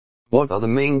What are the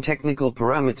main technical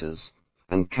parameters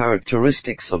and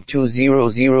characteristics of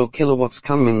 200 kilowatts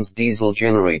Cummins diesel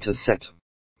generator set?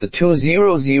 The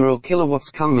 200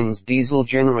 kilowatts Cummins diesel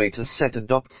generator set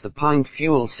adopts the pint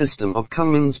fuel system of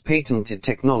Cummins' patented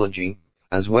technology,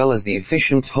 as well as the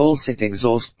efficient whole-sit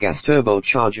exhaust gas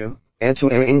turbocharger,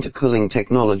 air-to-air intercooling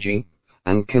technology,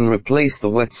 and can replace the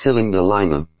wet cylinder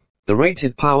liner. The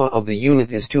rated power of the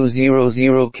unit is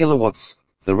 200 kilowatts,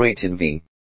 the rated V.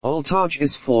 Voltage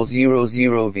is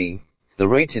 400 V. The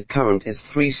rated current is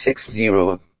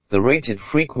 360. The rated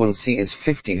frequency is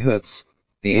 50 Hz.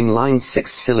 The inline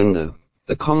 6-cylinder.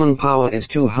 The common power is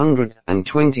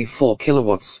 224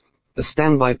 kilowatts. The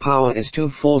standby power is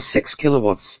 246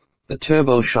 kilowatts. The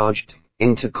turbocharged,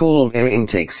 intercooled air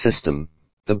intake system.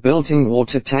 The built-in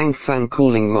water tank fan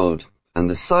cooling mode. And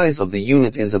the size of the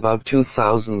unit is about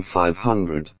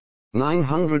 2,500,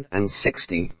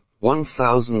 960,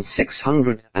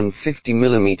 1,650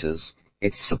 millimeters.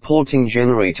 Its supporting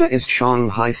generator is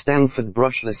Shanghai Stanford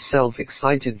brushless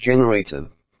self-excited generator,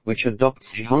 which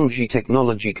adopts Zhongji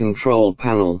technology control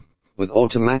panel, with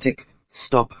automatic,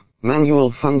 stop, manual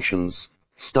functions,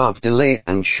 start delay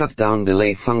and shutdown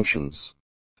delay functions,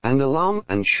 and alarm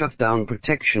and shutdown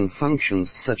protection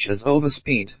functions such as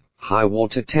overspeed, high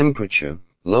water temperature,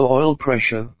 low oil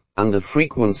pressure, under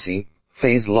frequency,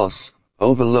 phase loss,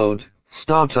 overload,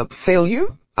 startup failure,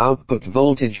 output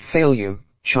voltage failure,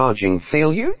 charging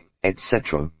failure,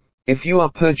 etc. If you are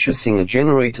purchasing a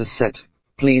generator set,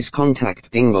 please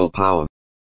contact Dingbo Power.